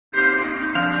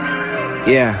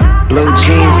Yeah, blue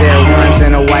jeans, Air Ones,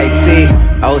 and a white tee.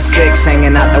 '06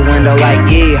 hanging out the window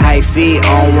like ye. High feet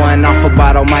on one, off a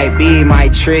bottle might be my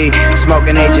tree.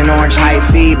 Smoking Agent Orange High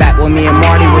C. Back when me and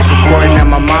Marty was recording at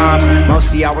my mom's.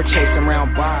 Most of y'all were chasing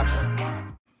around Bob's.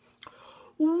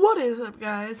 What is up,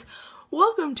 guys?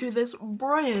 Welcome to this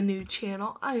brand new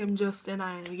channel. I am Justin,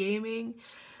 I Am Gaming,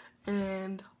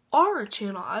 and our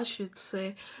channel, I should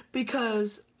say,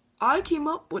 because I came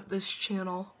up with this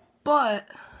channel, but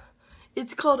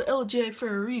it's called LJ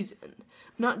for a reason,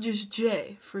 not just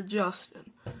J for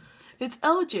Justin. It's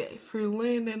LJ for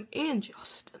Landon and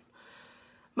Justin.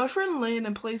 My friend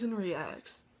Landon plays and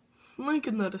reacts. Link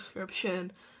in the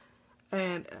description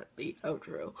and at the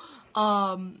outro.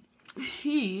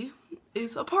 He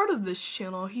is a part of this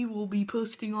channel. He will be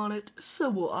posting on it, so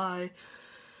will I.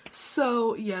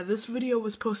 So, yeah, this video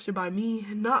was posted by me,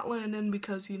 not Landon,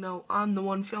 because, you know, I'm the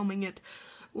one filming it.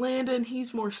 Landon,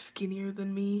 he's more skinnier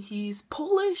than me. He's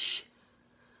Polish.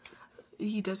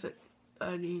 He doesn't,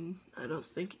 I don't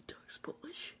think he talks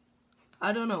Polish.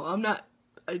 I don't know. I'm not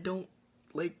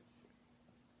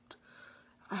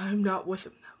with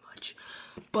him that much.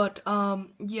 But,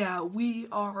 yeah, we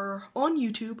are on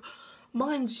YouTube.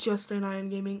 Mine's Justin I Am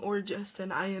Gaming or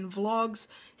Justin I Am Vlogs.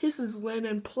 His is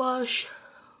Landon Plush,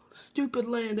 Stupid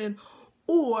Landon,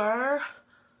 or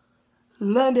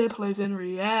Landon Plays and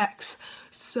Reacts.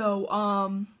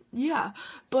 So, yeah.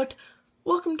 But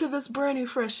welcome to this brand new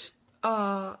fresh,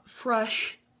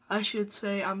 I should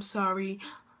say. I'm sorry.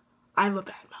 I have a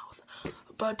bad mouth.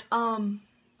 But,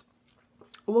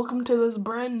 welcome to this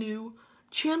brand new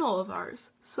channel of ours.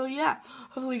 So yeah,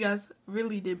 hopefully you guys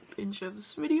really did enjoy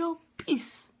this video.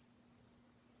 Peace.